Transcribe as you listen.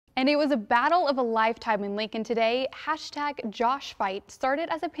And it was a battle of a lifetime in Lincoln today. #JoshFight started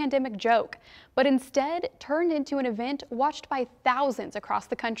as a pandemic joke, but instead turned into an event watched by thousands across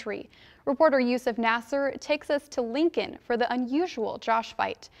the country. Reporter Yusuf Nasser takes us to Lincoln for the unusual Josh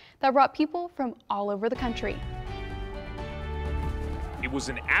fight that brought people from all over the country. It was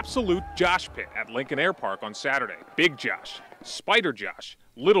an absolute Josh pit at Lincoln Air Park on Saturday. Big Josh, Spider Josh,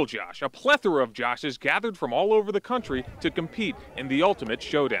 Little Josh, a plethora of Joshes gathered from all over the country to compete in the ultimate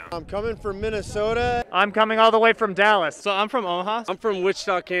showdown. I'm coming from Minnesota. I'm coming all the way from Dallas. So I'm from Omaha. I'm from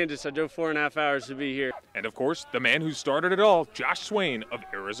Wichita, Kansas. I drove 4.5 hours to be here. And of course, the man who started it all, Josh Swain of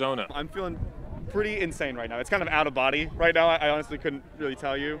Arizona. I'm feeling pretty insane right now. It's kind of out of body right now. I honestly couldn't really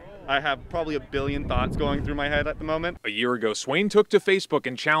tell you. I have probably a billion thoughts going through my head at the moment. A year ago, Swain took to Facebook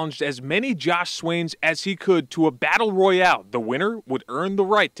and challenged as many Josh Swains as he could to a battle royale. The winner would earn the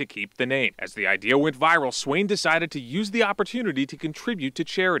right to keep the name. As the idea went viral, Swain decided to use the opportunity to contribute to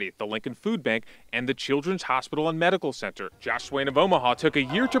charity, the Lincoln Food Bank, and the Children's Hospital and Medical Center. Josh Swain of Omaha took a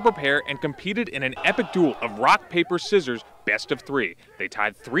year to prepare and competed in an epic duel of rock, paper, scissors, best of 3. They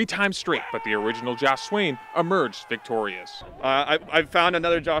tied 3 times straight, but the original Josh Swain emerged victorious. I found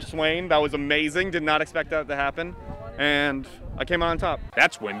another Josh Swain. That was amazing. Did not expect that to happen. And I came on top.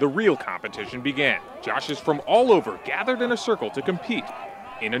 That's when the real competition began. Joshes from all over gathered in a circle to compete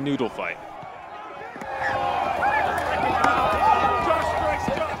in a noodle fight.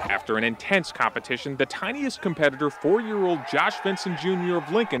 After an intense competition, the tiniest competitor, 4-year-old Josh Vincent Jr.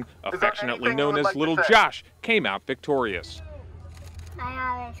 of Lincoln, affectionately known as Little Josh, came out victorious.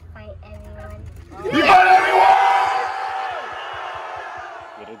 I always fight everyone. You fight everyone!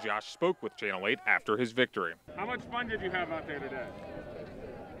 Little Josh spoke with Channel 8 after his victory. How much fun did you have out there today?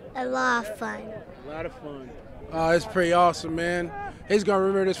 A lot of fun. A lot of fun. It's pretty awesome, man. He's going to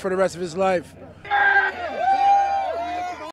remember this for the rest of his life.